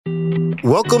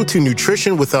Welcome to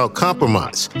Nutrition Without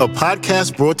Compromise, a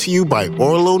podcast brought to you by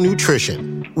Orlo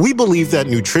Nutrition. We believe that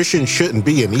nutrition shouldn't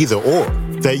be an either-or,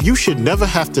 that you should never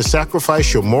have to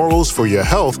sacrifice your morals for your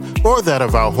health or that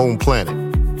of our home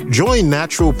planet. Join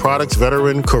natural products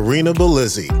veteran Corina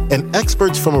Bellizzi and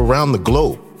experts from around the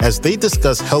globe as they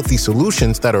discuss healthy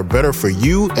solutions that are better for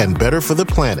you and better for the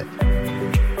planet.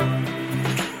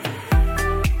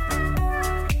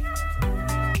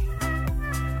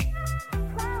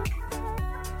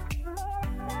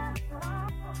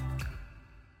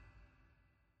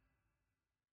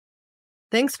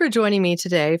 Thanks for joining me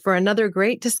today for another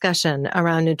great discussion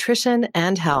around nutrition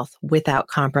and health without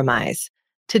compromise.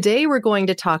 Today, we're going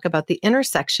to talk about the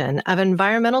intersection of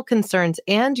environmental concerns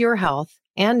and your health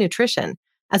and nutrition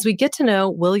as we get to know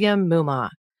William Moomaw.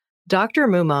 Dr.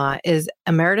 Moomaw is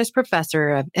Emeritus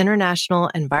Professor of International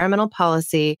Environmental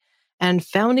Policy and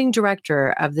founding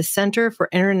director of the Center for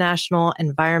International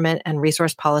Environment and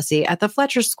Resource Policy at the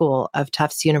Fletcher School of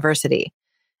Tufts University.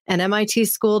 An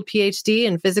MIT-schooled PhD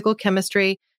in physical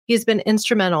chemistry, he has been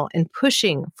instrumental in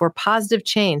pushing for positive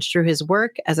change through his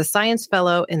work as a science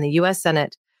fellow in the U.S.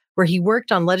 Senate, where he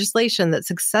worked on legislation that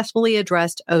successfully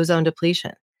addressed ozone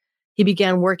depletion. He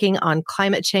began working on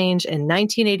climate change in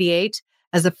 1988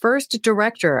 as the first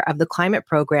director of the climate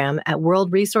program at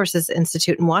World Resources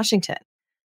Institute in Washington.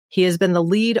 He has been the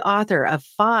lead author of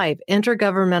 5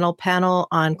 Intergovernmental Panel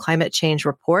on Climate Change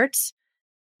reports,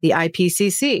 the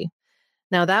IPCC.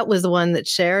 Now, that was the one that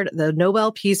shared the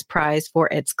Nobel Peace Prize for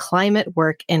its climate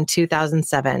work in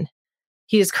 2007.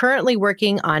 He is currently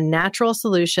working on natural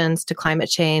solutions to climate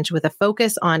change with a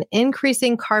focus on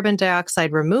increasing carbon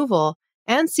dioxide removal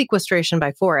and sequestration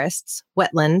by forests,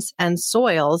 wetlands, and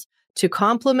soils to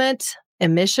complement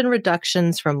emission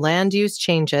reductions from land use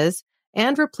changes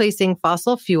and replacing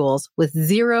fossil fuels with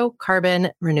zero carbon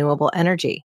renewable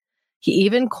energy. He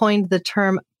even coined the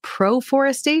term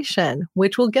proforestation,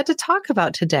 which we'll get to talk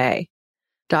about today.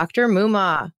 Dr.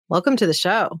 Moomaw, welcome to the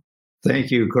show.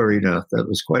 Thank you, Corina. That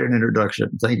was quite an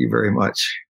introduction. Thank you very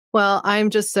much. Well,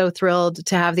 I'm just so thrilled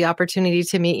to have the opportunity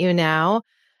to meet you now.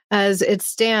 As it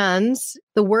stands,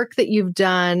 the work that you've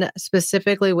done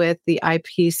specifically with the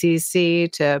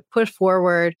IPCC to push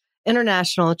forward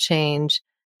international change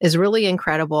is really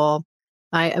incredible.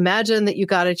 I imagine that you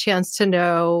got a chance to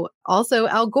know also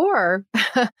Al Gore,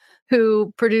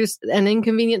 who produced An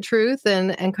Inconvenient Truth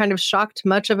and kind of shocked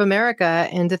much of America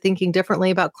into thinking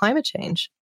differently about climate change.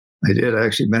 I did. I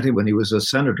actually met him when he was a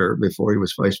senator before he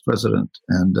was vice president.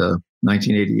 And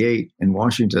 1988 in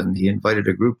Washington, he invited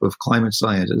a group of climate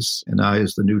scientists, and I,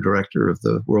 as the new director of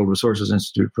the World Resources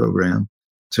Institute program,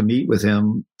 to meet with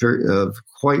him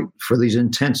for these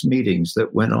intense meetings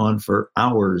that went on for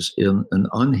hours in an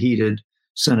unheated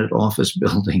Senate office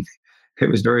building. It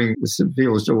was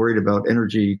people were still worried about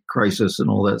energy crisis and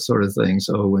all that sort of thing.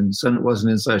 So when Senate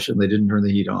wasn't in session, they didn't turn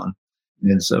the heat on.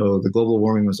 And so the global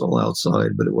warming was all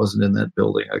outside, but it wasn't in that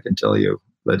building, I can tell you.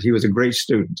 But he was a great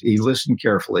student. He listened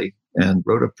carefully and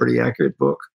wrote a pretty accurate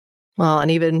book. Well, and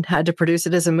even had to produce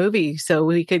it as a movie so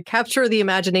we could capture the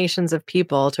imaginations of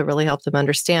people to really help them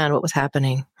understand what was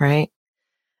happening, right?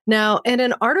 Now, in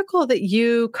an article that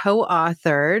you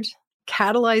co-authored,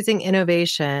 Catalyzing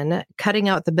Innovation, Cutting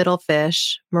Out the Middle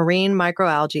Fish, Marine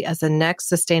Microalgae as the Next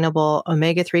Sustainable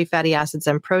Omega-3 Fatty Acids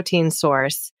and Protein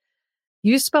Source,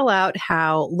 you spell out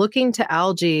how looking to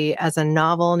algae as a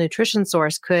novel nutrition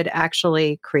source could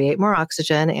actually create more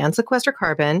oxygen and sequester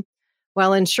carbon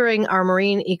while ensuring our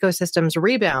marine ecosystems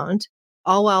rebound,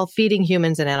 all while feeding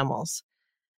humans and animals.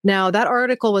 Now, that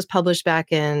article was published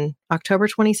back in October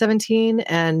 2017,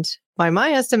 and by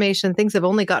my estimation, things have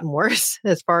only gotten worse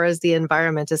as far as the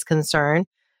environment is concerned.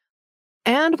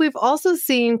 And we've also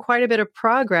seen quite a bit of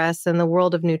progress in the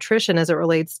world of nutrition as it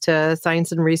relates to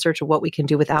science and research of what we can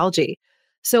do with algae.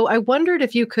 So I wondered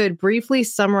if you could briefly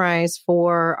summarize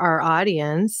for our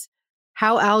audience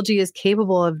how algae is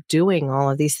capable of doing all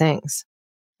of these things.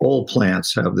 All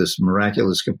plants have this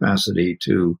miraculous capacity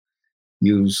to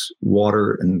use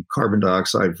water and carbon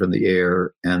dioxide from the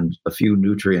air and a few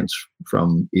nutrients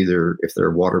from either, if they're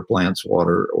water plants,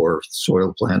 water, or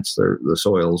soil plants, they're the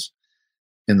soils,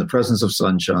 in the presence of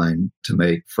sunshine to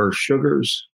make first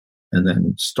sugars and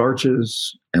then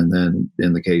starches. And then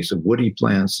in the case of woody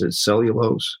plants, it's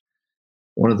cellulose.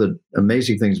 One of the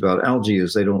amazing things about algae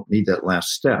is they don't need that last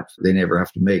step. They never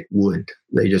have to make wood.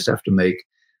 They just have to make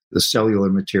the cellular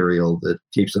material that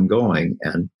keeps them going.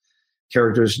 And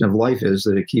characteristic of life is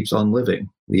that it keeps on living.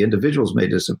 The individuals may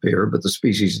disappear, but the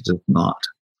species does not.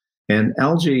 And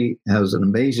algae has an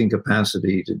amazing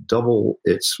capacity to double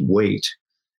its weight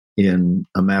in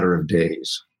a matter of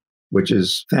days, which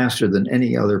is faster than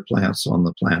any other plants on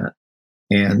the planet.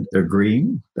 And they're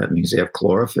green. That means they have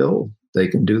chlorophyll. They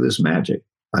can do this magic.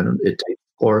 It takes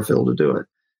chlorophyll to do it.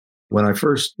 When I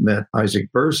first met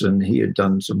Isaac Burson, he had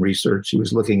done some research. He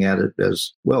was looking at it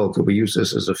as, well, could we use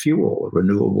this as a fuel, a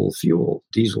renewable fuel,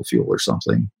 diesel fuel or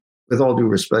something? With all due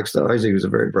respects to Isaac, he was a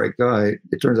very bright guy.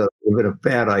 It turns out a bit of a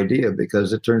bad idea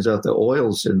because it turns out the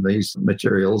oils in these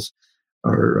materials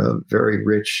are very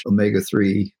rich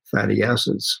omega-3 fatty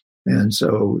acids. And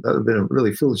so that would have been a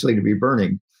really foolish thing to be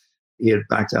burning. He had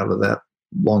backed out of that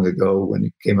long ago when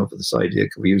he came up with this idea,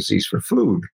 could we use these for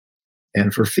food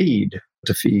and for feed,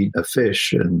 to feed a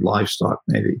fish and livestock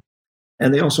maybe.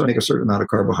 And they also make a certain amount of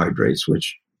carbohydrates,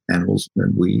 which animals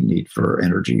and we need for our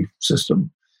energy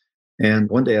system. And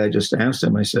one day I just asked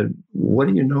him, I said, what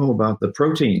do you know about the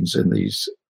proteins in these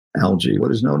algae?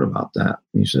 What is known about that?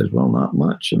 And he says, well, not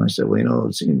much. And I said, well,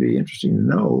 it seemed to be interesting to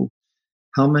know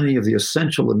how many of the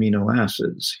essential amino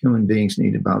acids. Human beings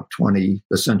need about 20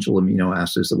 essential amino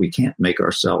acids that we can't make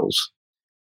ourselves.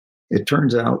 It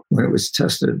turns out when it was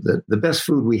tested that the best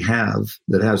food we have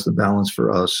that has the balance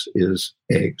for us is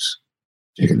eggs,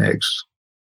 chicken eggs.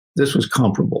 This was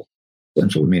comparable,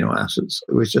 essential amino acids.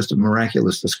 It was just a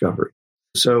miraculous discovery.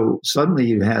 So suddenly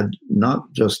you had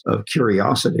not just a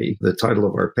curiosity. The title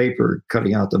of our paper,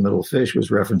 Cutting Out the Middle Fish,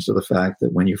 was reference to the fact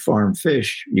that when you farm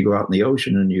fish, you go out in the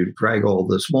ocean and you drag all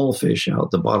the small fish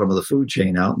out, the bottom of the food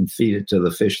chain out, and feed it to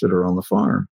the fish that are on the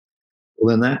farm. Well,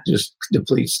 then that just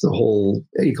depletes the whole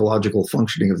ecological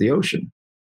functioning of the ocean.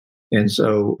 And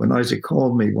so when Isaac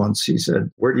called me once, he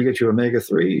said, where do you get your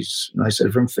omega-3s? And I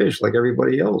said, from fish, like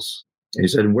everybody else. And he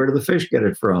said, and where do the fish get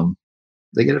it from?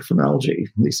 They get it from algae.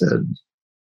 And he said,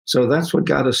 so that's what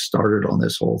got us started on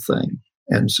this whole thing.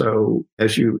 And so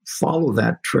as you follow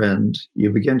that trend, you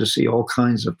begin to see all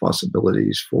kinds of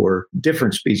possibilities for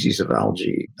different species of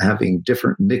algae having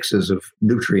different mixes of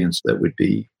nutrients that would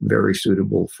be very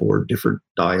suitable for different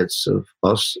diets of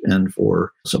us and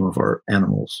for some of our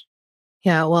animals.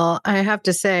 Yeah, well, I have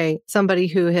to say, somebody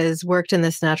who has worked in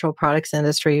this natural products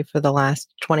industry for the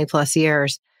last 20 plus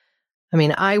years, I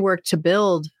mean, I worked to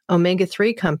build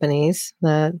omega-3 companies,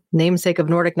 the namesake of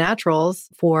Nordic Naturals,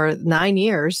 for 9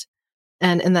 years.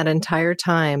 And in that entire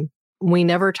time, we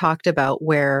never talked about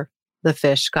where the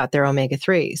fish got their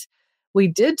omega-3s. We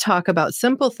did talk about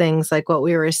simple things like what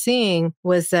we were seeing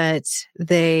was that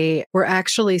they were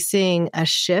actually seeing a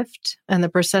shift in the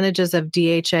percentages of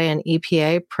DHA and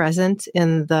EPA present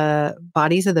in the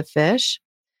bodies of the fish.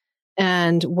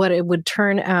 And what it would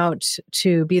turn out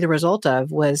to be the result of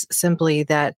was simply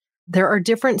that there are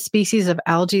different species of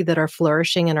algae that are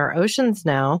flourishing in our oceans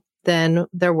now than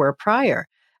there were prior.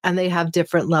 And they have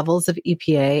different levels of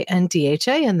EPA and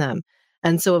DHA in them.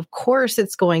 And so, of course,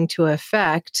 it's going to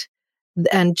affect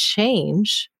and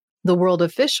change the world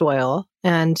of fish oil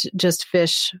and just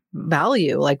fish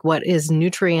value, like what is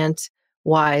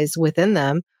nutrient-wise within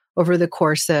them over the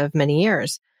course of many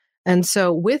years. And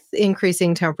so with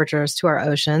increasing temperatures to our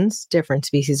oceans, different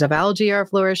species of algae are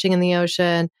flourishing in the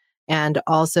ocean. And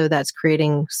also that's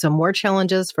creating some more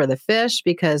challenges for the fish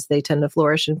because they tend to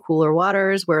flourish in cooler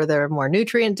waters where they're more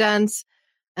nutrient dense.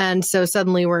 And so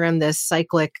suddenly we're in this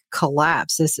cyclic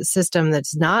collapse, this system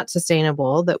that's not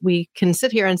sustainable, that we can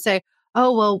sit here and say,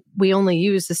 oh, well, we only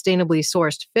use sustainably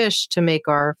sourced fish to make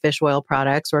our fish oil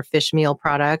products or fish meal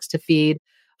products to feed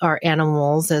our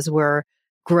animals as we're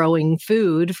growing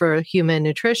food for human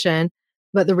nutrition.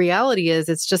 But the reality is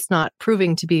it's just not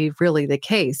proving to be really the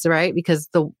case, right? Because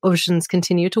the oceans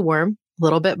continue to warm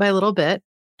little bit by little bit.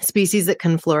 Species that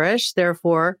can flourish,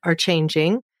 therefore, are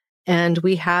changing. And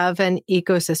we have an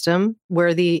ecosystem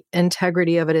where the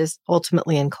integrity of it is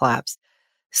ultimately in collapse.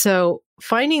 So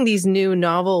finding these new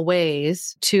novel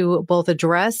ways to both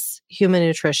address human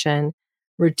nutrition,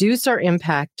 reduce our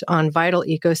impact on vital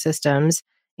ecosystems,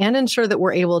 and ensure that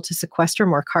we're able to sequester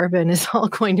more carbon is all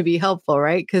going to be helpful,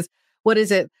 right? Because what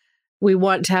is it? We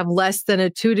want to have less than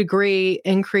a 2-degree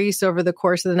increase over the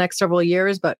course of the next several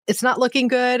years, but it's not looking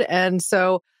good. And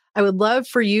so I would love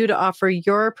for you to offer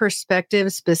your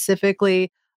perspective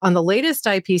specifically on the latest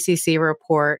IPCC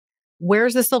report.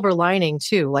 Where's the silver lining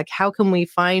too? Like, how can we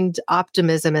find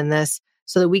optimism in this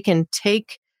so that we can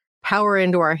take power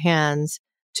into our hands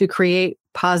to create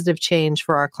positive change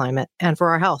for our climate and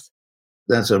for our health?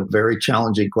 That's a very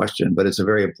challenging question, but it's a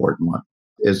very important one.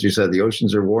 As you said, the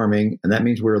oceans are warming, and that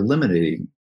means we're eliminating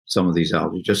some of these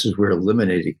algae, just as we're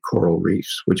eliminating coral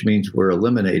reefs, which means we're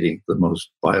eliminating the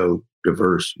most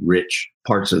biodiverse, rich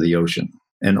parts of the ocean.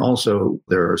 And also,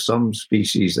 there are some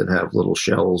species that have little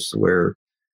shells where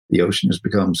the ocean has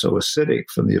become so acidic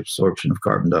from the absorption of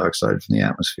carbon dioxide from the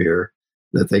atmosphere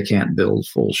that they can't build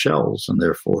full shells, and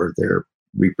therefore they're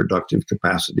reproductive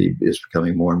capacity is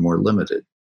becoming more and more limited.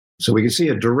 So we can see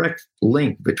a direct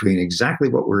link between exactly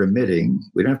what we're emitting.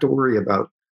 We don't have to worry about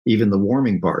even the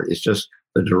warming part. It's just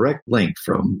the direct link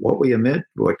from what we emit,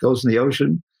 what goes in the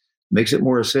ocean, makes it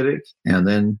more acidic, and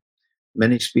then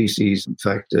many species, in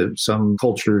fact, some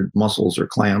cultured mussels or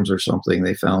clams or something,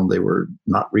 they found they were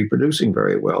not reproducing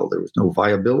very well. There was no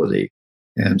viability.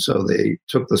 And so they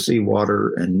took the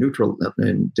seawater and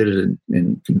did it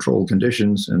in controlled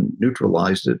conditions and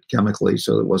neutralized it chemically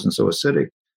so it wasn't so acidic.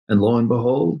 And lo and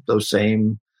behold, those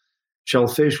same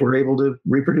shellfish were able to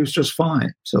reproduce just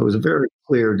fine. So it was a very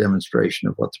clear demonstration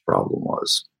of what the problem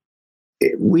was.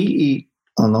 We eat,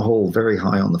 on the whole, very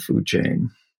high on the food chain,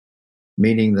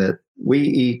 meaning that we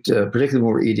eat, particularly when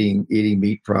we're eating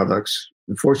meat products.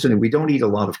 Unfortunately, we don't eat a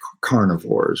lot of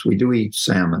carnivores. We do eat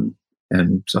salmon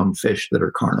and some fish that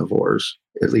are carnivores.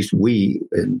 At least we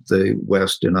in the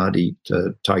West do not eat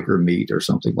tiger meat or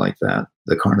something like that,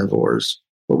 the carnivores.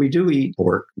 But we do eat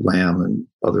pork, lamb, and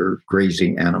other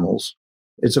grazing animals.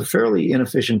 It's a fairly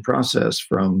inefficient process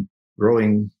from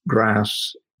growing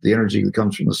grass, the energy that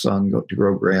comes from the sun to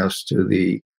grow grass, to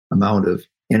the amount of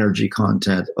energy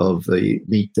content of the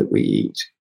meat that we eat.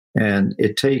 And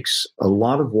it takes a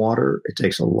lot of water, it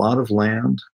takes a lot of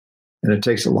land, and it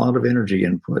takes a lot of energy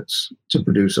inputs to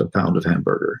produce a pound of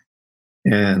hamburger.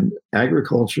 And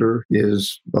agriculture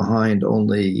is behind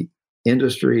only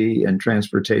industry and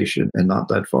transportation, and not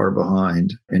that far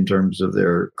behind in terms of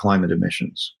their climate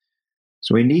emissions.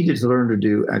 So we needed to learn to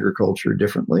do agriculture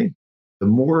differently. The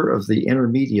more of the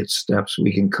intermediate steps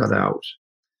we can cut out.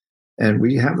 And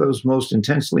we have those most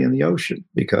intensely in the ocean,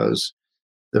 because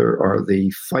there are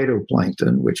the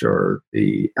phytoplankton, which are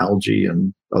the algae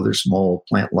and other small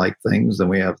plant-like things. Then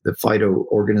we have the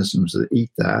phytoorganisms that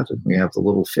eat that. And we have the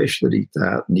little fish that eat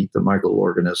that and eat the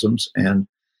microorganisms. And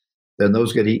then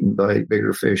those get eaten by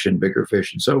bigger fish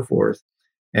and so forth.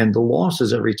 And the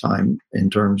losses every time in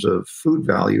terms of food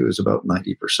value is about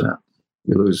 90%.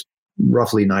 We lose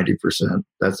roughly 90%.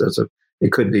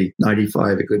 It could be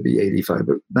 95, it could be 85,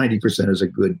 but 90% is a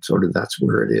good sort of, that's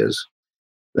where it is.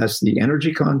 That's the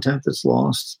energy content that's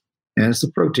lost, and it's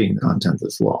the protein content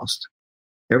that's lost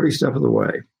every step of the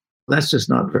way. That's just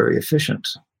not very efficient.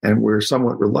 And we're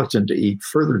somewhat reluctant to eat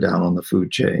further down on the food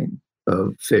chain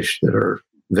of fish that are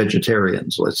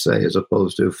vegetarians, let's say, as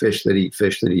opposed to fish that eat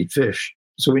fish that eat fish.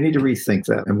 So we need to rethink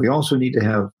that. And we also need to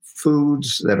have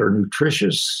foods that are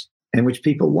nutritious and which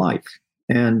people like.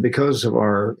 And because of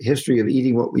our history of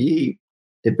eating what we eat,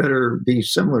 it better be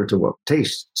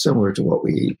tastes similar to what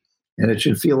we eat. And it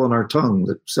should feel on our tongue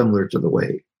that similar to the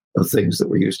way of things that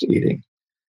we're used to eating.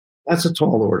 That's a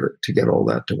tall order to get all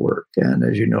that to work. And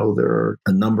as you know, there are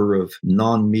a number of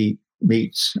non-meat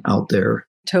meats out there.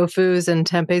 Tofus and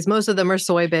tempehs, most of them are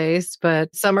soy-based,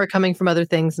 but some are coming from other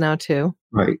things now too.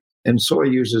 Right. And soy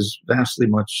uses vastly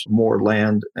much more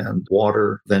land and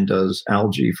water than does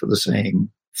algae for the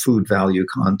same food value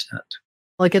content.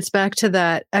 Like, it's back to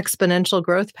that exponential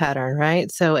growth pattern,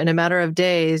 right? So in a matter of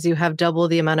days, you have double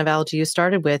the amount of algae you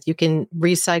started with. You can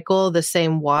recycle the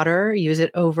same water, use it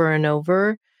over and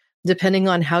over, depending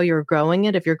on how you're growing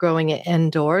it. If you're growing it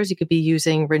indoors, you could be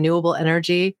using renewable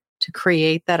energy to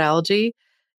create that algae.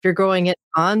 If you're growing it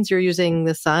in ponds, you're using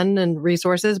the sun and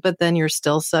resources, but then you're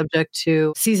still subject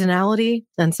to seasonality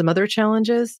and some other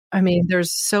challenges. I mean,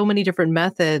 there's so many different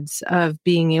methods of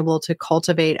being able to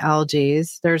cultivate algae.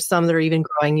 There's some that are even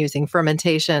growing using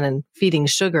fermentation and feeding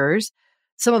sugars.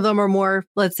 Some of them are more,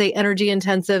 let's say, energy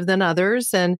intensive than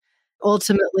others, and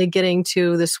ultimately getting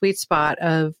to the sweet spot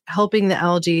of helping the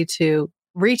algae to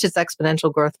reach its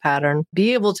exponential growth pattern,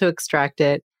 be able to extract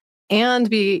it, and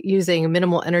be using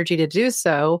minimal energy to do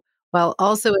so, while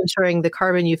also ensuring the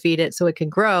carbon you feed it so it can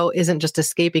grow isn't just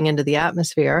escaping into the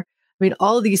atmosphere. I mean,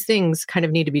 all of these things kind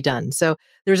of need to be done. So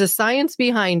there's a science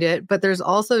behind it, but there's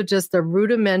also just the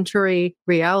rudimentary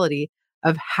reality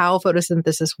of how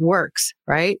photosynthesis works,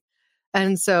 right?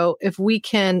 And so if we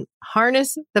can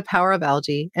harness the power of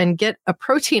algae and get a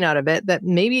protein out of it that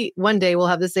maybe one day will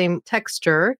have the same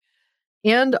texture,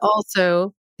 and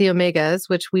also the omegas,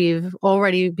 which we've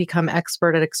already become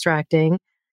expert at extracting,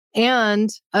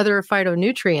 and other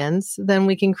phytonutrients, then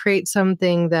we can create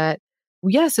something that,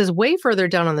 yes, is way further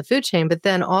down on the food chain, but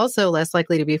then also less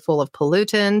likely to be full of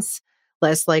pollutants,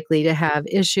 less likely to have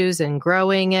issues in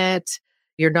growing it.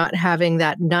 You're not having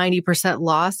that 90%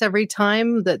 loss every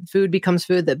time that food becomes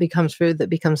food, that becomes food, that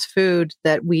becomes food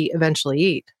that we eventually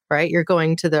eat, right? You're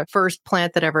going to the first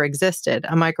plant that ever existed,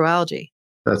 a microalgae.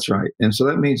 That's right. And so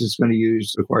that means it's going to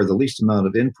require the least amount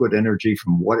of input energy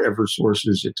from whatever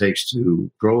sources it takes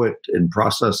to grow it and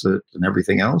process it and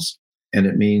everything else. And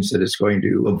it means that it's going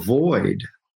to avoid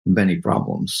many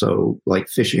problems. So like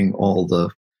fishing all the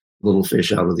little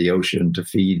fish out of the ocean to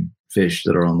feed fish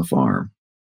that are on the farm.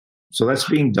 So that's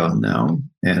being done now,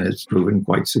 and it's proven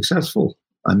quite successful.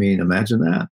 I mean, imagine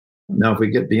that. Now, if we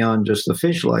get beyond just the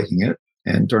fish liking it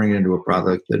and turning it into a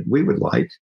product that we would like,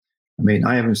 I mean,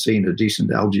 I haven't seen a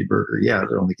decent algae burger yet. I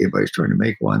don't think anybody's trying to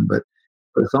make one, but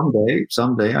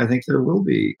someday, I think there will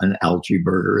be an algae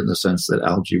burger in the sense that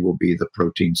algae will be the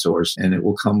protein source, and it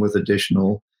will come with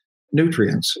additional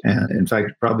nutrients. And in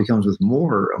fact, it probably comes with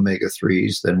more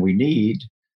omega-3s than we need.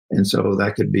 And so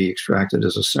that could be extracted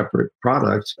as a separate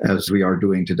product, as we are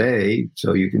doing today.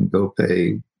 So you can go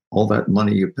pay all that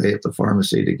money you pay at the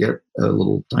pharmacy to get a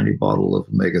little tiny bottle of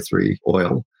omega-3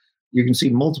 oil. You can see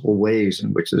multiple ways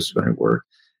in which this is going to work.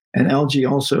 And algae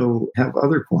also have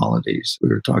other qualities. We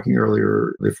were talking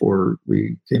earlier before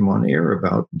we came on air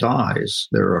about dyes.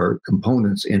 There are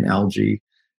components in algae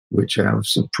which have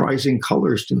surprising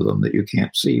colors to them that you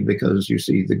can't see because you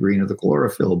see the green of the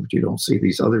chlorophyll, but you don't see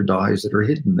these other dyes that are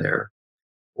hidden there.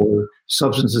 Or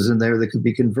substances in there that could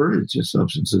be converted to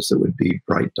substances that would be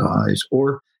bright dyes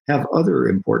or have other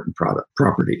important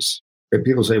properties. If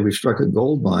people say we've struck a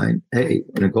gold mine, hey,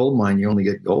 in a gold mine, you only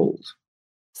get gold.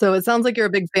 So it sounds like you're a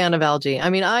big fan of algae. I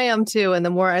mean, I am too. And the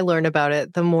more I learn about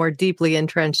it, the more deeply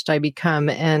entrenched I become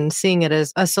and seeing it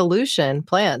as a solution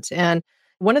plant. And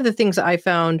one of the things I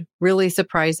found really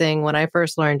surprising when I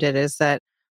first learned it is that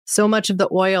so much of the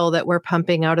oil that we're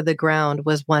pumping out of the ground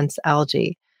was once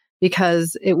algae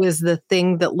because it was the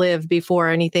thing that lived before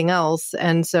anything else.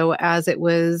 And so as it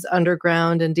was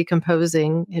underground and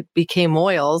decomposing, it became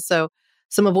oil. So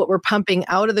some of what we're pumping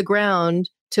out of the ground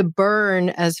to burn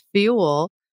as fuel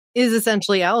is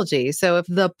essentially algae. So if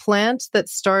the plant that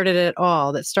started it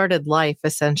all, that started life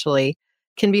essentially,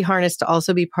 can be harnessed to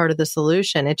also be part of the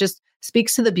solution, it just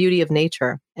speaks to the beauty of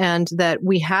nature and that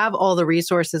we have all the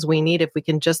resources we need if we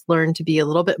can just learn to be a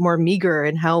little bit more meager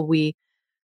in how we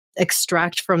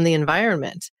extract from the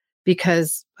environment,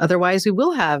 because otherwise we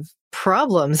will have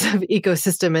problems of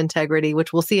ecosystem integrity,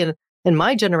 which we'll see in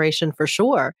my generation for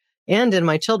sure, and in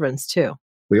my children's too.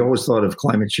 We always thought of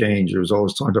climate change, it was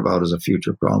always talked about as a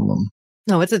future problem.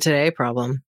 No, it's a today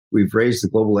problem. We've raised the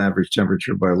global average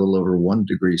temperature by a little over 1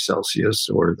 degree Celsius,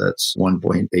 or that's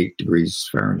 1.8 degrees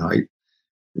Fahrenheit.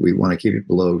 We want to keep it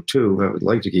below 2. I would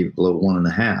like to keep it below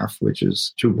 1.5, which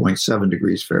is 2.7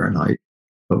 degrees Fahrenheit.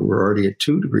 But we're already at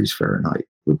 2 degrees Fahrenheit.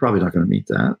 We're probably not going to meet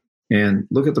that. And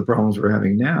look at the problems we're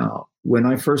having now. When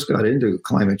I first got into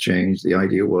climate change, the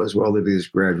idea was, well, there'll be this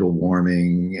gradual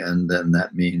warming, and then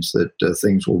that means that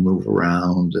things will move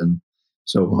around and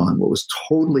so on. What was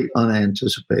totally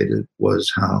unanticipated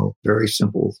was how very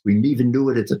simple, we even knew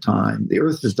it at the time. The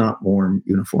Earth does not warm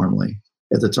uniformly.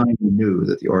 At the time, we knew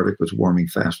that the Arctic was warming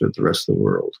faster than the rest of the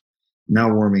world,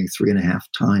 now warming 3.5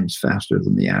 times faster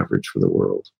than the average for the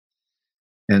world.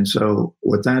 And so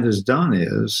what that has done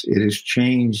is it has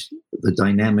changed the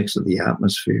dynamics of the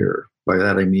atmosphere. By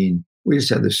that, I mean, we just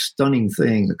had this stunning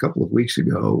thing a couple of weeks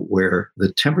ago where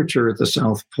the temperature at the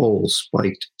South Pole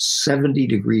spiked 70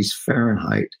 degrees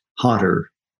Fahrenheit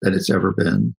hotter than it's ever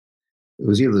been. It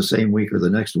was either the same week or the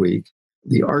next week.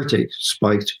 The Arctic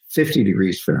spiked 50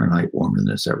 degrees Fahrenheit warmer than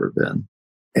it's ever been.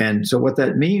 And so what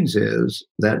that means is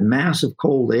that mass of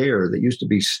cold air that used to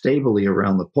be stably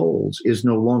around the poles is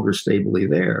no longer stably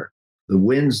there. The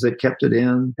winds that kept it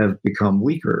in have become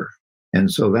weaker.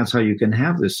 And so that's how you can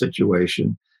have this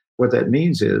situation. What that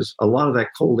means is a lot of that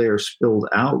cold air spilled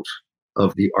out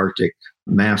of the Arctic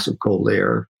mass of cold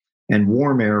air, and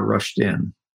warm air rushed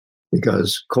in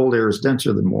because cold air is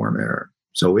denser than warm air.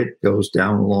 So it goes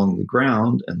down along the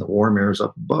ground and the warm air is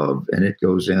up above and it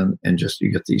goes in and just you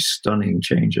get these stunning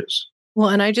changes. Well,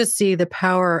 and I just see the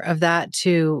power of that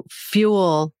to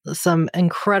fuel some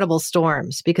incredible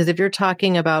storms, because if you're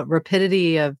talking about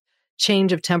rapidity of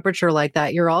change of temperature like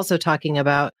that, you're also talking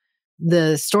about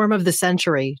the storm of the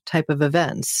century type of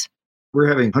events. We're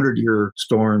having 100-year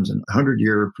storms and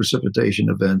 100-year precipitation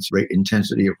events, rate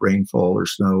intensity of rainfall or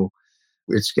snow.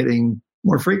 It's getting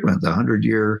more frequent. The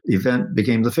 100-year event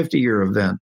became the 50-year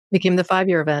event. Became the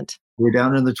 5-year event. We're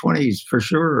down in the 20s for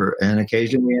sure. And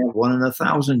occasionally we have 1 in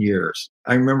 1,000 years.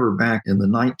 I remember back in the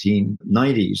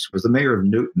 1990s, was the mayor of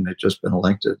Newton had just been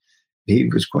elected. He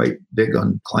was quite big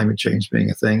on climate change being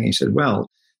a thing. He said, well,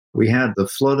 we had the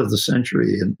flood of the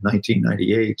century in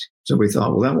 1998. So we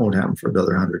thought, well, that won't happen for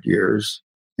another 100 years.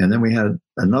 And then we had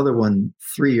another one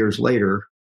 3 years later,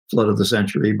 flood of the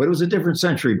century, but it was a different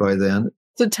century by then.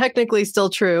 So technically still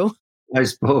true. I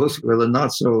suppose, with a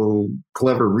not so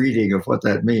clever reading of what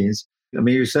that means. I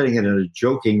mean, you're saying it in a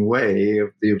joking way of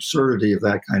the absurdity of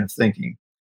that kind of thinking.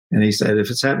 And he said, if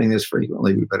it's happening this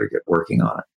frequently, we better get working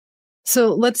on it.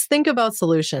 So let's think about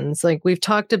solutions. Like we've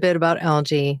talked a bit about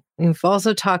algae. We've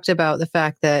also talked about the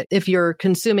fact that if you're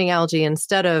consuming algae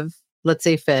instead of, let's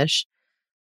say, fish,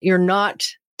 you're not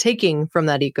taking from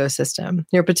that ecosystem.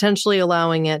 You're potentially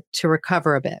allowing it to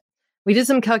recover a bit. We did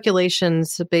some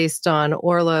calculations based on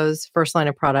Orlo's first line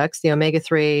of products, the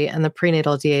omega-3 and the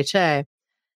prenatal DHA,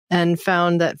 and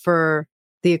found that for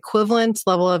the equivalent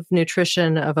level of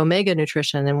nutrition, of omega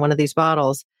nutrition in one of these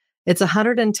bottles, it's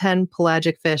 110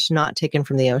 pelagic fish not taken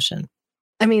from the ocean.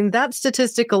 I mean, that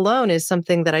statistic alone is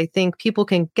something that I think people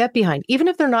can get behind, even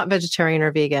if they're not vegetarian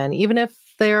or vegan, even if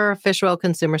they're a fish oil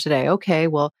consumer today. Okay,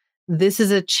 well, this is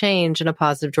a change in a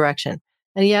positive direction.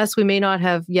 And yes, we may not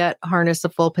have yet harnessed the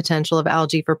full potential of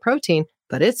algae for protein,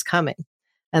 but it's coming.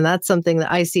 And that's something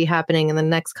that I see happening in the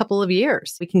next couple of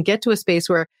years. We can get to a space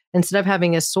where instead of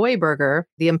having a soy burger,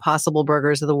 the impossible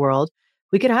burgers of the world,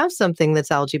 we could have something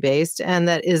that's algae-based and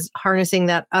that is harnessing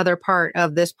that other part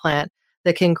of this plant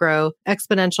that can grow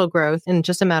exponential growth in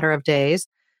just a matter of days,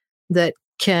 that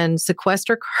can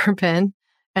sequester carbon,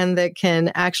 and that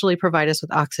can actually provide us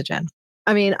with oxygen.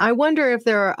 I mean, I wonder if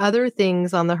there are other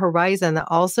things on the horizon that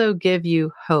also give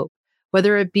you hope,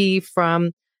 whether it be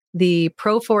from the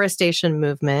pro-forestation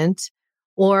movement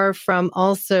or from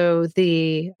also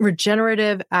the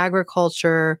regenerative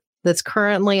agriculture that's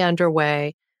currently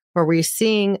underway, where we're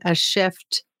seeing a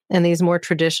shift in these more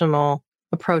traditional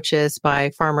approaches by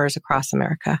farmers across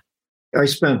America. I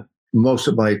spent most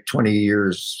of my 20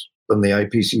 years on the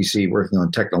IPCC working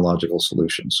on technological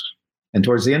solutions. And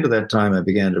towards the end of that time, I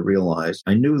began to realize,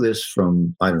 I knew this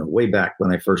from, way back when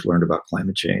I first learned about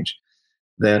climate change,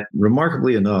 that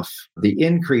remarkably enough, the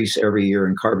increase every year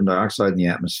in carbon dioxide in the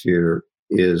atmosphere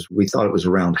we thought it was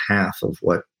around half of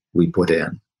what we put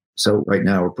in. So right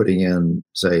now we're putting in,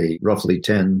 say, roughly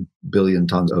 10 billion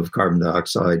tons of carbon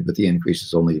dioxide, but the increase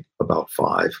is only about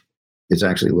 5. It's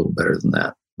actually a little better than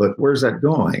that. But where's that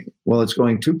going? Well, it's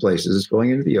going 2 places. It's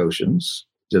going into the oceans,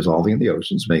 dissolving in the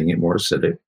oceans, making it more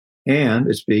acidic, and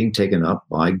it's being taken up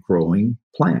by growing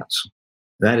plants.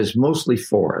 That is mostly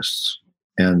forests.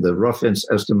 And the rough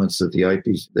estimates that the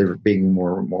IPCC, they're being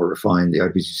more and more refined, the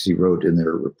IPCC wrote in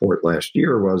their report last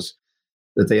year was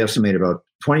that they estimate about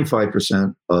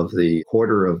 25% of the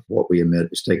quarter of what we emit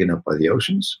is taken up by the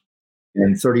oceans,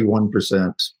 and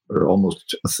 31%, or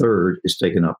almost a third, is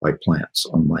taken up by plants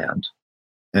on land.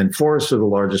 And forests are the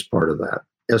largest part of that.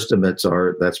 Estimates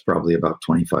are that's probably about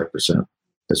 25%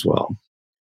 as well.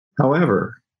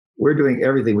 However, we're doing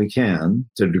everything we can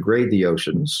to degrade the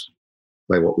oceans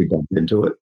by what we dump into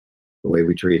it, the way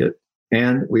we treat it.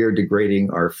 And we are degrading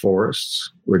our forests,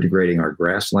 we're degrading our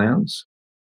grasslands,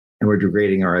 and we're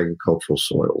degrading our agricultural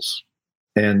soils.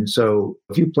 And so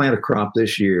if you plant a crop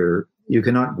this year, you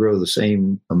cannot grow the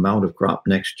same amount of crop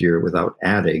next year without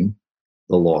adding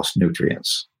the lost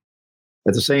nutrients.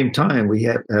 At the same time, we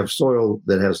have soil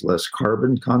that has less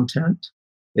carbon content.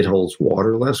 It holds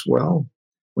water less well.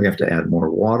 We have to add more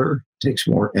water, takes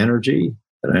more energy.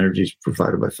 That energy is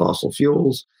provided by fossil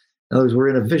fuels. In other words, we're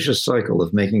in a vicious cycle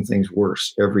of making things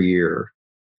worse every year.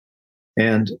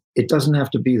 And it doesn't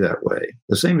have to be that way.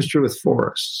 The same is true with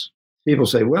forests. People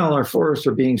say, well, our forests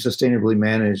are being sustainably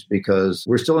managed because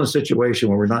we're still in a situation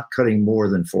where we're not cutting more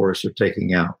than forests are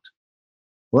taking out.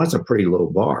 Well, that's a pretty low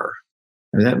bar.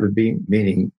 I mean, that would be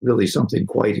meaning really something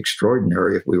quite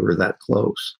extraordinary if we were that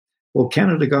close. Well,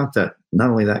 Canada got that, not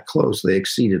only that close, they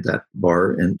exceeded that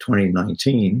bar in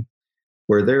 2019,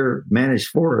 where their managed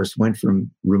forest went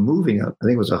from removing, I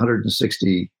think it was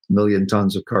 160 million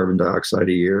tons of carbon dioxide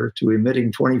a year to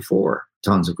emitting 24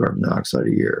 tons of carbon dioxide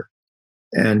a year.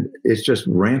 And it's just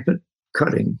rampant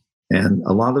cutting. And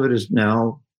a lot of it is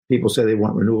now, people say they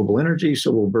want renewable energy,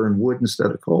 so we'll burn wood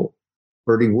instead of coal.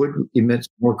 Burning wood emits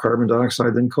more carbon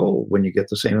dioxide than coal when you get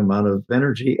the same amount of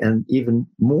energy, and even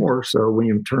more so when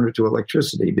you turn it to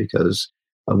electricity, because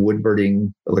a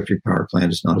wood-burning electric power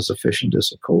plant is not as efficient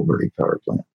as a coal-burning power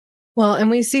plant. Well,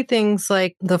 and we see things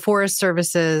like the Forest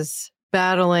Services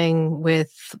battling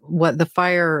with what the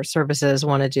fire services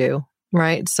want to do,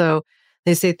 right? So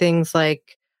they say things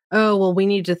like, oh, well, we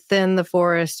need to thin the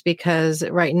forest because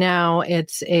right now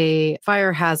it's a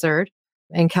fire hazard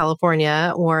in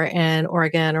California or in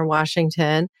Oregon or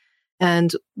Washington.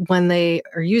 And when they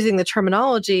are using the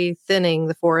terminology thinning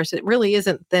the forest, it really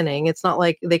isn't thinning. It's not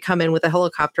like they come in with a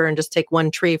helicopter and just take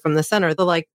one tree from the center. They're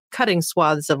like cutting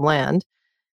swaths of land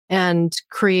and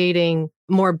creating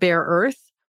more bare earth.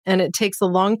 And it takes a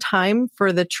long time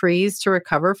for the trees to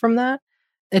recover from that.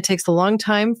 It takes a long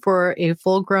time for a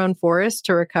full-grown forest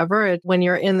to recover. When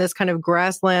you're in this kind of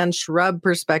grassland shrub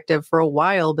perspective for a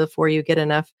while before you get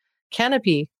enough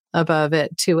canopy above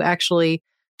it to actually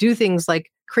do things like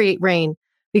create rain,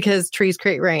 because trees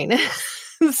create rain.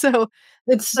 So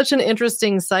it's such an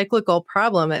interesting cyclical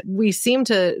problem. We seem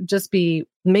to just be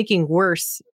making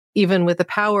worse, even with the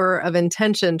power of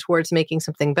intention towards making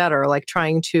something better, like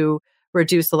trying to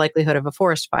reduce the likelihood of a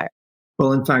forest fire.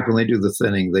 Well, in fact, when they do the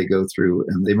thinning, they go through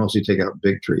and they mostly take out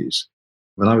big trees.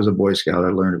 When I was a Boy Scout, I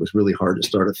learned it was really hard to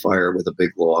start a fire with a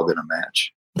big log and a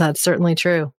match. That's certainly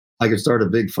true. I could start a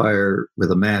big fire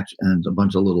with a match and a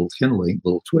bunch of little kindling,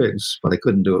 little twigs, but I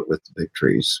couldn't do it with the big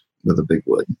trees, with a big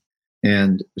wood.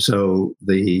 And so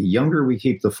the younger we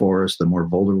keep the forest, the more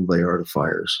vulnerable they are to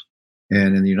fires.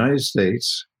 And in the United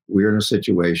States, we're in a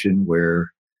situation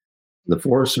where the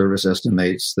Forest Service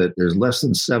estimates that there's less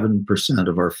than 7%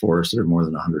 of our forests that are more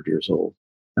than 100 years old.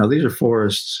 Now, these are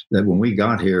forests that when we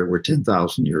got here were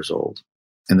 10,000 years old,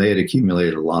 and they had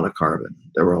accumulated a lot of carbon.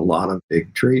 There were a lot of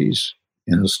big trees.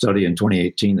 In a study in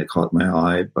 2018 that caught my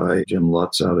eye by Jim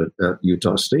Lutz out at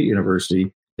Utah State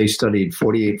University, they studied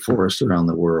 48 forests around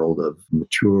the world of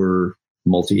mature,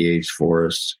 multi-age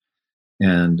forests,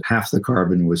 and half the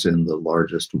carbon was in the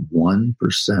largest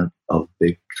 1% of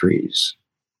big trees,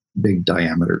 big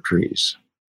diameter trees.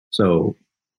 So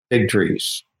big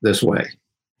trees this way.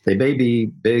 They may be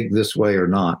big this way or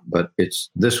not, but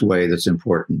it's this way that's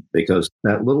important because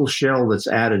that little shell that's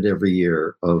added every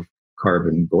year of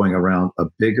carbon going around a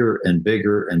bigger and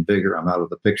bigger and bigger, I'm out of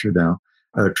the picture now,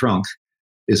 trunk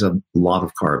is a lot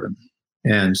of carbon.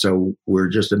 And so we're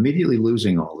just immediately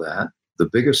losing all that. The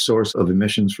biggest source of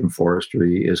emissions from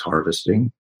forestry is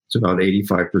harvesting. It's about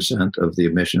 85% of the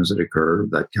emissions that occur.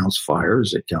 That counts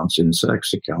fires, it counts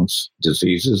insects, it counts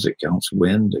diseases, it counts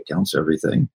wind, it counts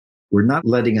everything. We're not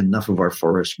letting enough of our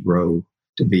forests grow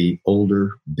to be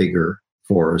older, bigger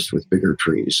forests with bigger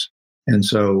trees. And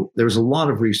so there was a lot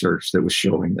of research that was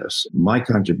showing this. My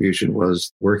contribution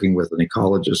was working with an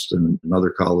ecologist and another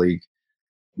colleague.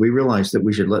 We realized that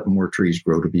we should let more trees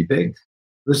grow to be big.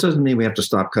 This doesn't mean we have to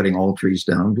stop cutting all trees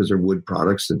down because they're wood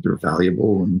products that are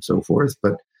valuable and so forth.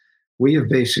 But we have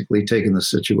basically taken the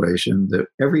situation that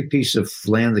every piece of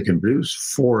land that can produce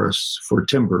forests for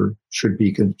timber should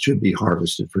be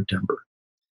harvested for timber.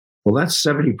 Well, that's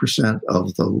 70%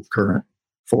 of the current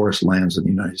forest lands in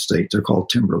the United States. They're called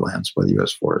timberlands by the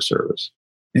U.S. Forest Service.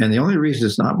 And the only reason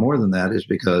it's not more than that is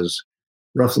because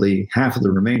roughly half of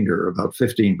the remainder, about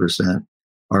 15%,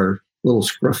 are little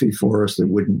scruffy forests that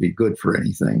wouldn't be good for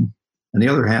anything. And the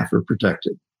other half are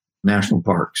protected, national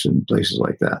parks and places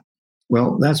like that.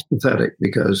 Well, that's pathetic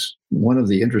because one of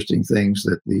the interesting things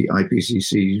that the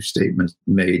IPCC statement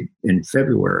made in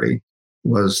February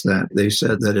was that they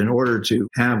said that in order to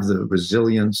have the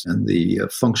resilience and the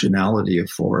functionality of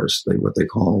forests, what they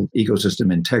call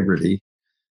ecosystem integrity,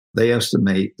 they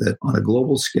estimate that on a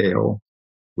global scale,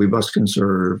 we must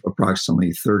conserve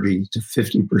approximately 30 to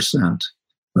 50%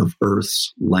 of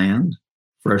Earth's land,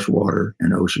 freshwater,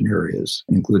 and ocean areas,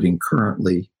 including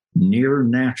currently near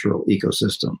natural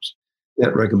ecosystems.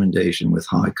 That recommendation with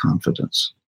high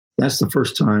confidence. That's the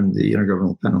first time the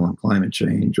Intergovernmental Panel on Climate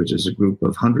Change, which is a group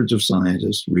of hundreds of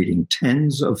scientists reading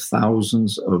tens of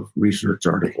thousands of research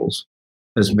articles,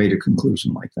 has made a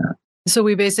conclusion like that. So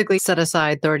we basically set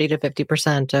aside 30 to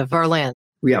 50% of our land.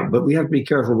 Yeah, but we have to be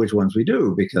careful which ones we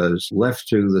do because left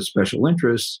to the special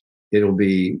interests, it'll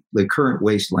be the current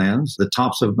wastelands, the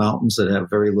tops of mountains that have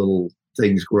very little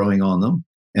things growing on them,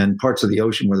 and parts of the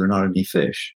ocean where there are not any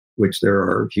fish, which there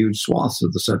are huge swaths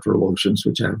of the central oceans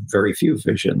which have very few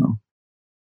fish in them.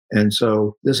 And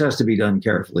so this has to be done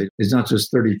carefully. It's not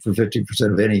just 30 to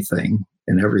 50% of anything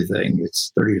and everything.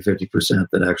 It's 30 to 50%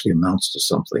 that actually amounts to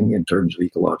something in terms of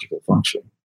ecological function.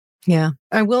 Yeah.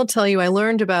 I will tell you, I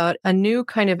learned about a new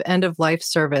kind of end-of-life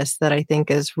service that I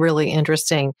think is really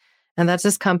interesting. And that's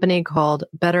this company called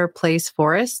Better Place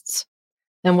Forests.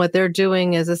 And what they're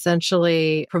doing is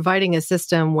essentially providing a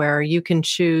system where you can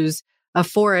choose a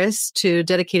forest to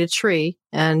dedicate a tree,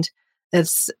 and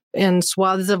it's in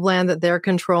swaths of land that they're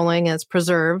controlling as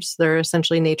preserves. They're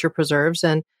essentially nature preserves,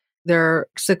 and they're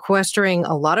sequestering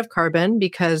a lot of carbon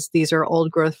because these are old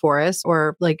growth forests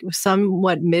or like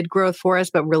somewhat mid-growth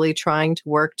forests, but really trying to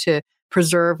work to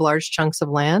preserve large chunks of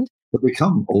land. But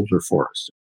become older forests.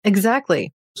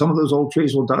 Exactly. Some of those old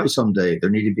trees will die someday. There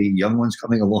need to be young ones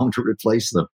coming along to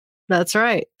replace them. That's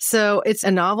right. So it's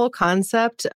a novel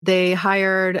concept. They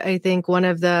hired, I think, one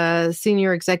of the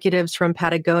senior executives from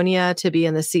Patagonia to be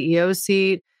in the CEO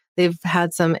seat. They've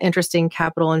had some interesting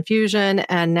capital infusion.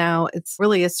 And now it's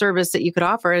really a service that you could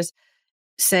offer is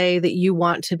say that you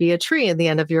want to be a tree at the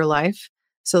end of your life.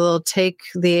 So they'll take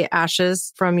the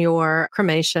ashes from your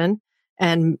cremation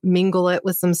and mingle it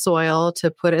with some soil to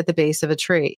put at the base of a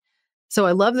tree. So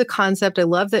I love the concept. I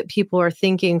love that people are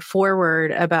thinking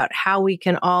forward about how we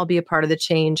can all be a part of the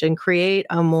change and create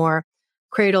a more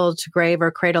cradle to grave or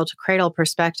cradle to cradle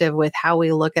perspective with how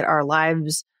we look at our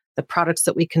lives, the products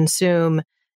that we consume,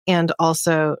 and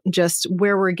also just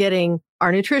where we're getting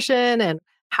our nutrition and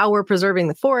how we're preserving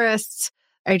the forests.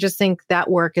 I just think that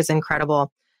work is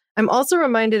incredible. I'm also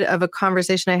reminded of a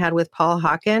conversation I had with Paul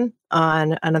Hawken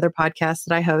on another podcast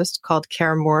that I host called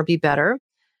Care More, Be Better,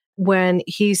 when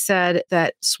he said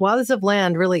that swaths of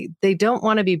land really, they don't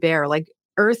want to be bare. Like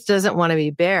Earth doesn't want to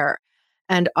be bare.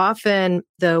 And often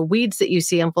the weeds that you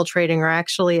see infiltrating are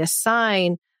actually a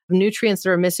sign of nutrients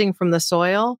that are missing from the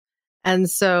soil. And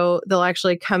so they'll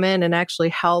actually come in and actually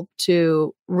help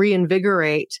to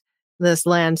reinvigorate this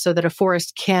land so that a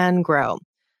forest can grow.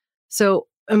 So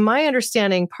in my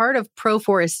understanding, part of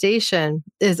proforestation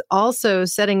is also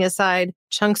setting aside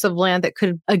chunks of land that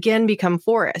could again become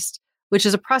forest, which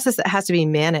is a process that has to be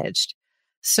managed.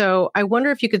 So I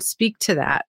wonder if you could speak to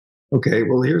that. Okay,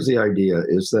 well, here's the idea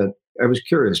is that I was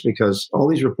curious because all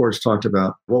these reports talked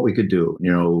about what we could do.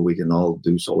 We can all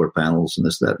do solar panels and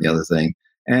this, that, and the other thing.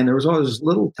 And there was always this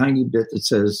little tiny bit that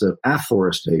says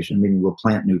afforestation, meaning we'll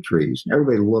plant new trees. And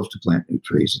everybody loves to plant new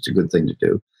trees. It's a good thing to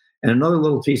do. And another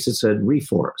little piece that said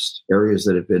reforest, areas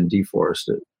that have been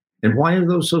deforested. And why are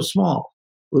those so small?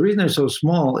 Well, the reason they're so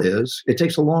small is it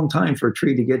takes a long time for a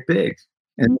tree to get big.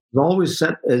 And it's always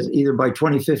set as either by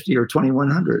 2050 or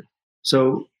 2100.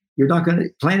 So you're not going to,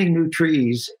 planting new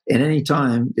trees at any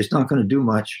time is not going to do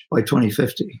much by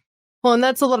 2050. Well, and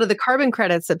that's a lot of the carbon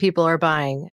credits that people are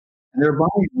buying. And they're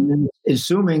buying them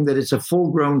assuming that it's a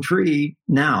full-grown tree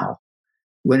now,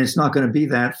 when it's not going to be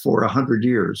that for 100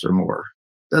 years or more.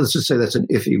 Let's just say that's an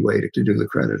iffy way to do the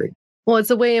crediting. Well, it's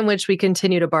a way in which we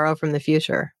continue to borrow from the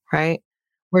future, right?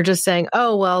 We're just saying,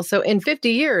 oh, well, so in 50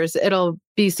 years, it'll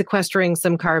be sequestering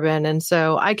some carbon. And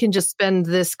so I can just spend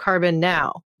this carbon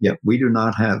now. Yeah, we do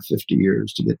not have 50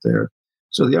 years to get there.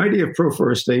 So the idea of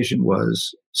proforestation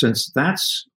was, since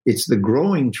it's the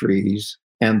growing trees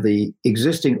and the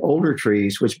existing older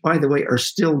trees, which, by the way, are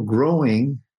still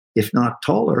growing, if not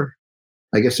taller.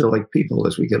 I guess they're like people.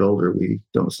 As we get older, we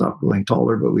don't stop growing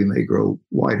taller, but we may grow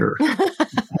wider.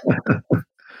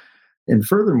 And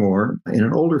furthermore, in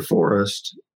an older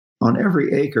forest, on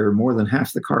every acre, more than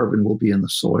half the carbon will be in the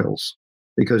soils.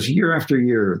 Because year after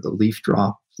year, the leaf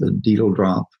drop, the beetle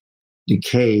drop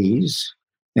decays,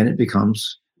 and it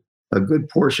becomes a good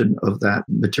portion of that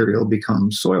material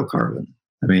becomes soil carbon.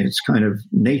 I mean, it's kind of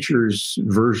nature's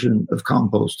version of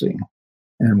composting.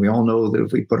 And we all know that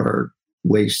if we put our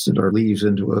waste and our leaves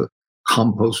into a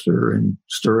composter and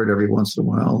stir it every once in a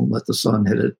while and let the sun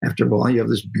hit it, after a while, you have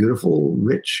this beautiful,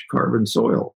 rich carbon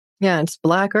soil. Yeah, it's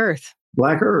black earth.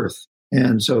 Black earth.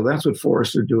 And so that's what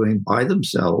forests are doing by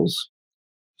themselves,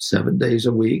 7 days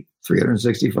a week,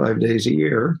 365 days a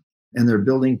year. And they're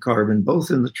building carbon both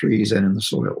in the trees and in the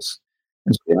soils.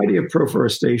 And so the idea of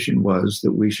proforestation was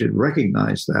that we should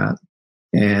recognize that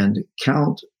and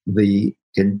count the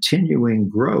continuing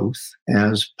growth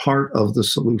as part of the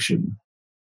solution.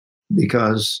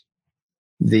 Because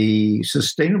the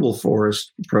sustainable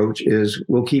forest approach is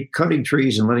we'll keep cutting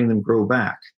trees and letting them grow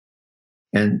back.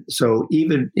 And so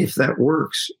even if that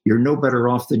works, you're no better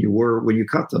off than you were when you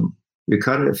cut them. You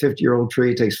cut a 50-year-old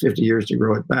tree, it takes 50 years to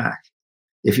grow it back.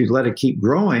 If you let it keep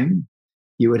growing,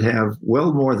 you would have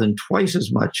well more than twice as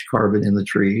much carbon in the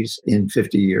trees in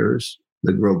 50 years,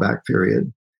 the grow back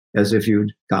period, as if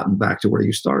you'd gotten back to where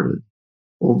you started.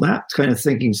 Well, that kind of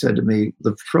thinking said to me,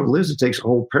 the trouble is it takes a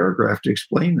whole paragraph to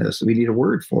explain this. We need a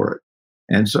word for it.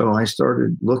 And so I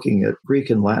started looking at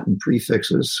Greek and Latin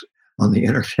prefixes on the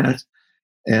internet,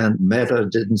 and meta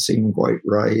didn't seem quite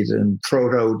right, and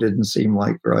proto didn't seem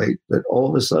like right. But all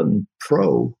of a sudden,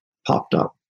 pro popped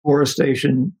up.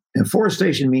 Forestation, and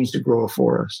forestation means to grow a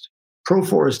forest.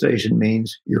 Proforestation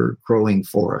means you're growing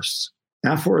forests.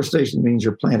 Afforestation means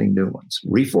you're planting new ones.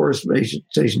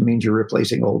 Reforestation means you're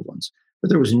replacing old ones. But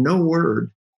there was no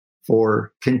word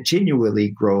for continually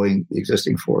growing the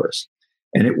existing forest.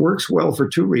 And it works well for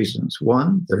two reasons.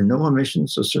 One, there are no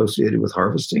emissions associated with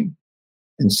harvesting.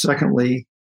 And secondly,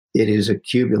 it is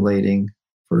accumulating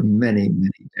for many,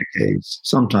 many decades,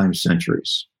 sometimes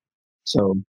centuries.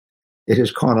 So it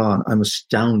has caught on. I'm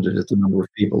astounded at the number of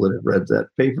people that have read that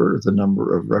paper, the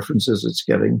number of references it's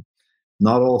getting.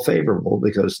 Not all favorable,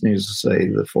 because needless to say,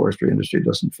 the forestry industry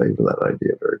doesn't favor that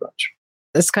idea very much.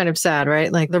 It's kind of sad, right?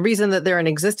 Like the reason that they're in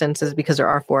existence is because there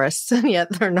are forests, and yet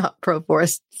they're not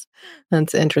pro-forests.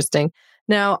 That's interesting.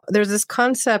 Now, there's this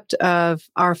concept of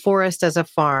our forest as a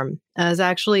farm, as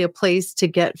actually a place to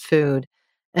get food,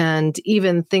 and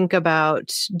even think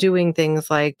about doing things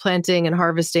like planting and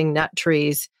harvesting nut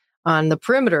trees on the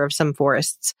perimeter of some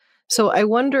forests. So I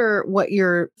wonder what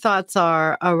your thoughts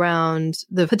are around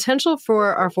the potential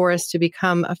for our forests to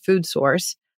become a food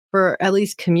source for at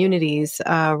least communities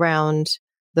around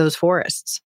those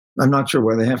forests. I'm not sure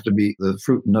why the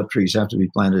fruit and nut trees have to be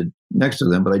planted next to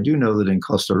them, but I do know that in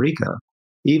Costa Rica,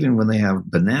 even when they have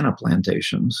banana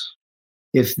plantations,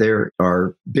 if there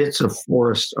are bits of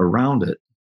forest around it,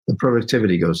 the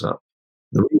productivity goes up.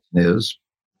 The reason is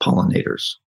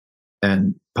pollinators.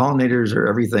 And pollinators are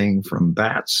everything from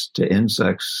bats to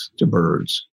insects to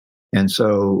birds. And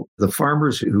so the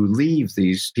farmers who leave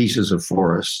these pieces of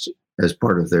forest as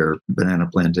part of their banana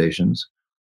plantations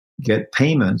get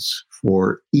payments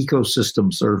for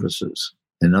ecosystem services.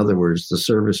 In other words, the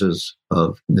services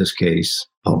of, in this case,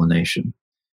 pollination.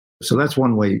 So that's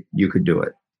one way you could do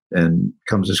it, and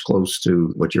comes as close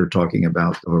to what you're talking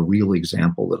about of a real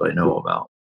example that I know about.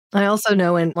 I also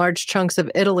know in large chunks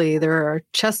of Italy, there are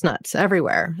chestnuts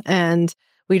everywhere. And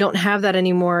we don't have that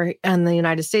anymore in the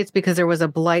United States because there was a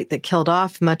blight that killed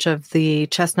off much of the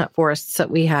chestnut forests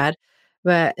that we had.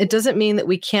 But it doesn't mean that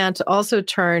we can't also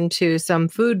turn to some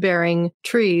food-bearing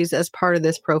trees as part of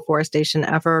this pro-forestation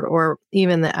effort or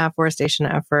even the afforestation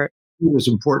effort. Food is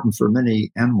important for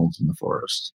many animals in the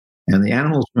forest, and the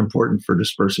animals are important for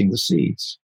dispersing the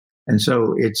seeds. And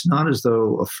so it's not as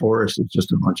though a forest is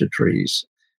just a bunch of trees.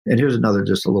 And here's another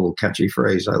just a little catchy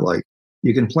phrase I like.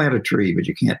 You can plant a tree, but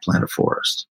you can't plant a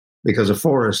forest, because a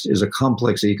forest is a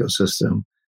complex ecosystem,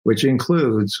 which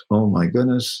includes, oh my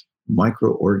goodness,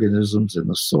 microorganisms in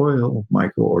the soil,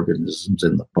 microorganisms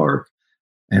in the bark,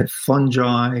 and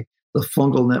fungi. The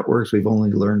fungal networks we've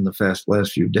only learned in the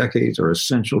last few decades are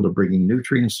essential to bringing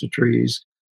nutrients to trees.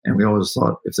 And we always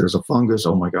thought if there's a fungus,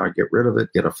 oh my God, get rid of it,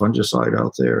 get a fungicide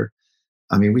out there.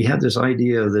 I mean, we had this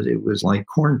idea that it was like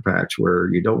corn patch where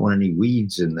you don't want any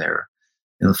weeds in there.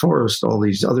 In the forest, all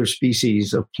these other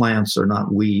species of plants are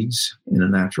not weeds in a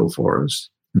natural forest.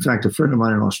 In fact, a friend of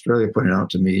mine in Australia pointed out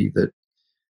to me that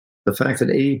the fact that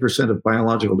 80% of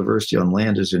biological diversity on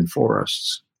land is in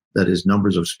forests, that is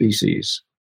numbers of species,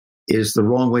 is the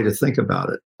wrong way to think about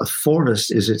it. A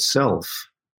forest is itself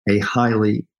a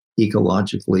highly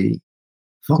ecologically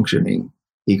functioning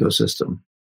ecosystem.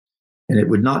 And it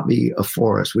would not be a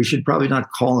forest. We should probably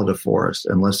not call it a forest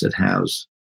unless it has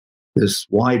this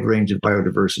wide range of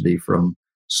biodiversity from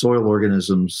soil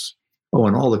organisms,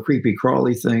 and all the creepy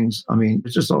crawly things. I mean,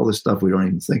 it's just all this stuff we don't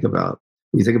even think about.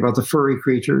 We think about the furry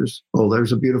creatures. Oh,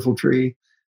 there's a beautiful tree.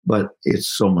 But it's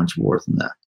so much more than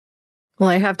that. Well,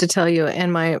 I have to tell you,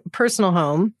 in my personal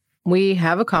home, we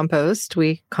have a compost.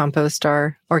 We compost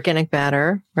our organic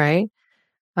matter, right?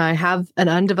 I have an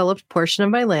undeveloped portion of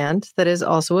my land that is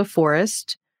also a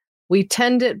forest. We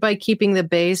tend it by keeping the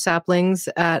bay saplings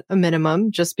at a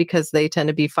minimum, just because they tend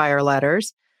to be fire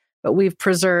ladders. But we've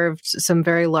preserved some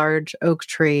very large oak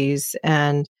trees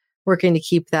and working to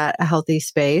keep that a healthy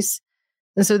space.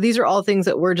 And so these are all things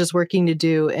that we're just working to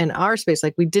do in our space.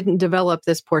 Like we didn't develop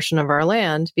this portion of our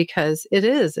land because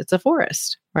it's a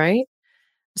forest, right?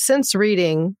 Since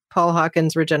reading Paul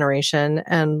Hawken's Regeneration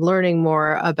and learning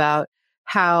more about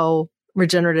how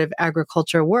regenerative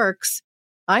agriculture works,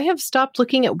 I have stopped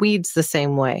looking at weeds the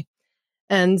same way.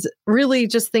 And really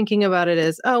just thinking about it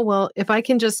as, if I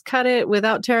can just cut it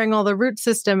without tearing all the root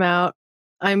system out,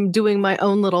 I'm doing my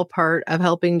own little part of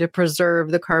helping to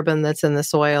preserve the carbon that's in the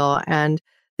soil and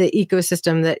the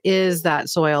ecosystem that is that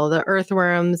soil, the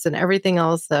earthworms and everything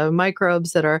else, the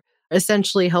microbes that are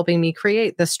essentially helping me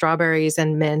create the strawberries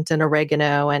and mint and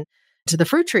oregano and to the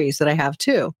fruit trees that I have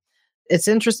too. It's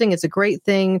interesting. It's a great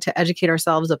thing to educate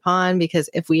ourselves upon, because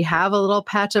if we have a little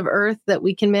patch of earth that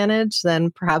we can manage,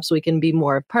 then perhaps we can be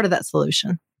more part of that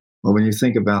solution. Well, when you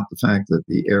think about the fact that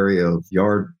the area of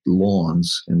yard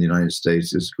lawns in the United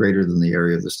States is greater than the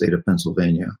area of the state of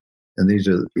Pennsylvania, and these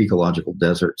are ecological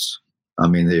deserts. I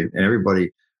mean,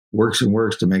 everybody works and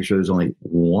works to make sure there's only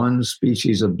one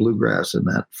species of bluegrass in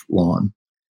that lawn.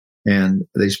 And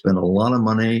they spend a lot of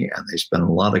money and they spend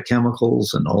a lot of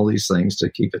chemicals and all these things to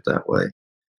keep it that way.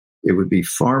 It would be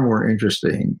far more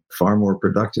interesting, far more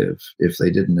productive if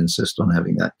they didn't insist on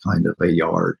having that kind of a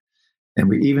yard. And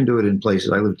we even do it in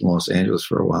places. I lived in Los Angeles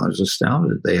for a while. I was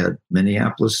astounded. They had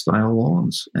Minneapolis-style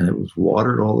lawns, and it was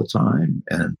watered all the time.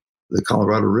 And the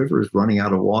Colorado River is running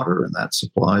out of water, and that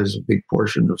supplies a big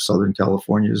portion of Southern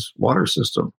California's water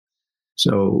system.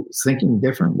 So thinking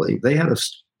differently, they had a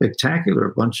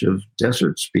spectacular bunch of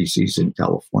desert species in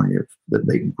California that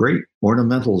make great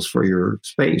ornamentals for your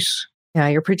space. Yeah,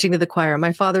 you're preaching to the choir.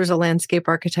 My father's a landscape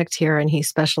architect here, and he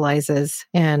specializes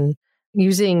in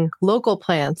using local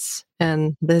plants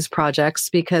in his projects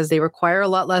because they require a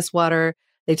lot less water.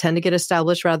 They tend to get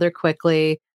established rather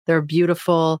quickly. They're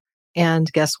beautiful.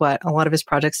 And guess what? A lot of his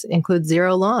projects include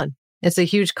zero lawn. It's a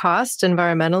huge cost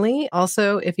environmentally.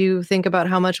 Also, if you think about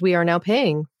how much we are now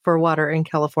paying for water in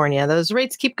California, those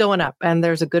rates keep going up, and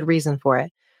there's a good reason for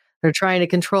it. They're trying to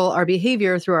control our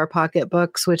behavior through our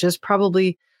pocketbooks, which is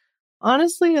probably,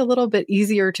 honestly, a little bit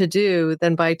easier to do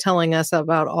than by telling us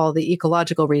about all the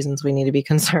ecological reasons we need to be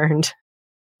concerned.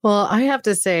 Well, I have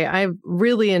to say, I've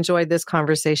really enjoyed this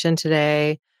conversation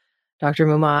today. Dr.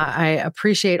 Moomaw, I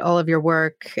appreciate all of your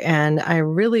work, and I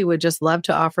really would just love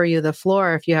to offer you the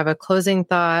floor. If you have a closing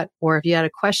thought or if you had a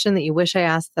question that you wish I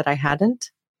asked that I hadn't,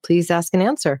 please ask and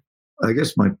answer. I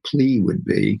guess my plea would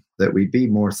be that we be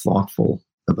more thoughtful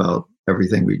about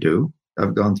everything we do.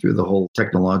 I've gone through the whole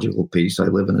technological piece. I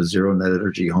live in a zero net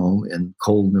energy home in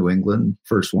cold New England,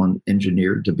 first one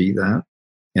engineered to be that.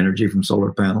 Energy from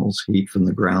solar panels, heat from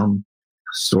the ground,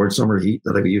 stored summer heat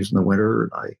that I use in the winter.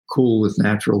 I cool with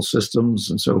natural systems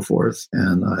and so forth.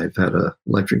 And I've had an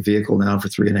electric vehicle now for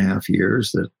 3.5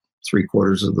 years that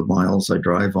 3/4 of the miles I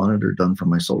drive on it are done from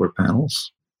my solar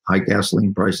panels. High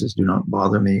gasoline prices do not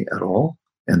bother me at all.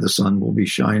 And the sun will be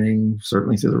shining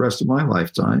certainly through the rest of my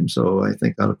lifetime. So I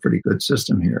think I've got a pretty good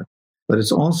system here. But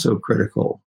it's also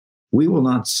critical. We will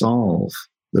not solve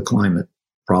the climate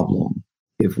problem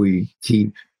if we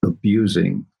keep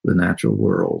abusing the natural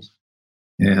world.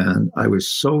 And I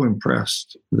was so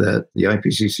impressed that the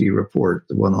IPCC report,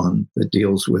 the one on that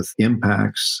deals with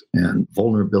impacts and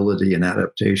vulnerability and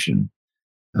adaptation,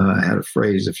 I had a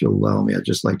phrase, if you'll allow me, I'd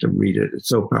just like to read it. It's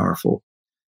so powerful.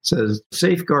 It says,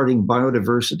 safeguarding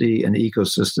biodiversity and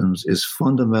ecosystems is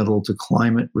fundamental to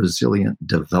climate resilient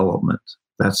development.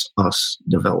 That's us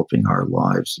developing our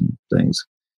lives and things.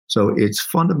 So it's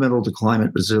fundamental to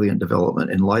climate resilient development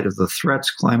in light of the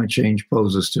threats climate change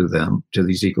poses to them, to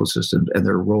these ecosystems, and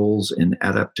their roles in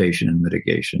adaptation and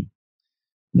mitigation.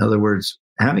 In other words,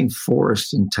 having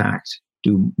forests intact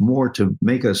do more to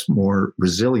make us more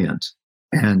resilient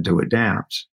and to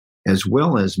adapt, as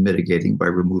well as mitigating by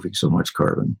removing so much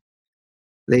carbon.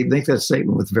 They make that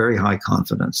statement with very high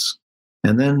confidence.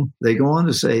 And then they go on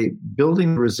to say,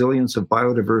 building the resilience of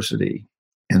biodiversity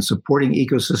and supporting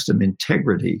ecosystem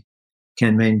integrity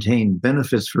can maintain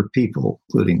benefits for people,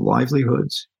 including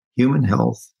livelihoods, human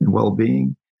health and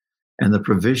well-being, and the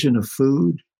provision of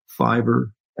food,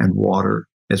 fiber, and water,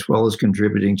 as well as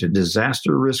contributing to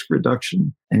disaster risk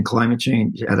reduction and climate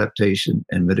change adaptation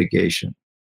and mitigation.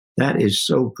 That is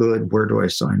so good. Where do I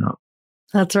sign up?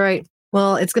 That's right.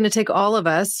 Well, it's going to take all of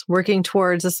us working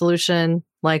towards a solution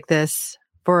like this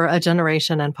for a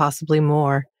generation and possibly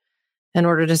more in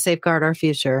order to safeguard our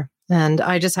future. And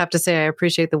I just have to say, I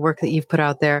appreciate the work that you've put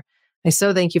out there. I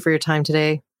so thank you for your time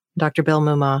today, Dr. Bill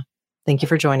Moomaw. Thank you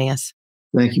for joining us.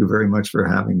 Thank you very much for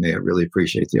having me. I really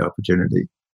appreciate the opportunity.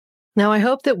 Now, I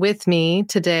hope that with me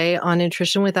today on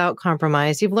Nutrition Without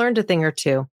Compromise, you've learned a thing or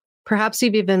two. Perhaps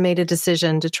you've even made a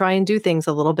decision to try and do things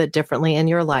a little bit differently in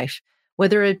your life,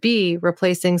 whether it be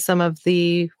replacing some of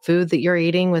the food that you're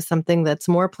eating with something that's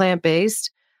more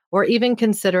plant-based, or even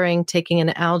considering taking an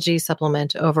algae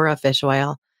supplement over a fish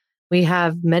oil. We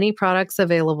have many products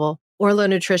available. Orlo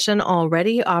Nutrition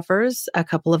already offers a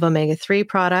couple of omega-3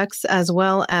 products, as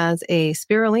well as a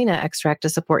spirulina extract to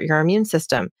support your immune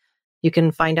system. You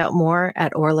can find out more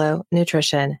at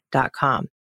orlonutrition.com.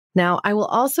 Now, I will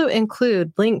also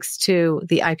include links to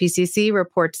the IPCC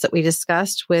reports that we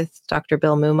discussed with Dr.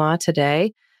 Bill Moomaw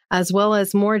today, as well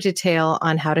as more detail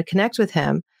on how to connect with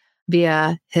him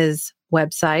via his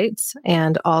websites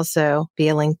and also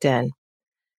via LinkedIn.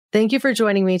 Thank you for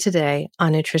joining me today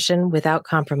on Nutrition Without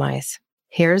Compromise.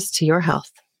 Here's to your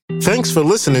health. Thanks for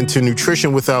listening to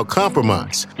Nutrition Without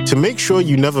Compromise. To make sure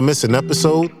you never miss an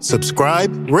episode,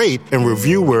 subscribe, rate, and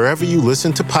review wherever you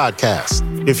listen to podcasts.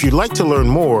 If you'd like to learn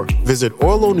more, visit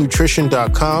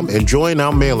orlonutrition.com and join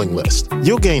our mailing list.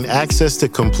 You'll gain access to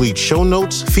complete show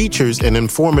notes, features, and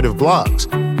informative blogs,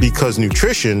 because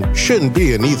nutrition shouldn't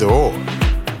be an either-or.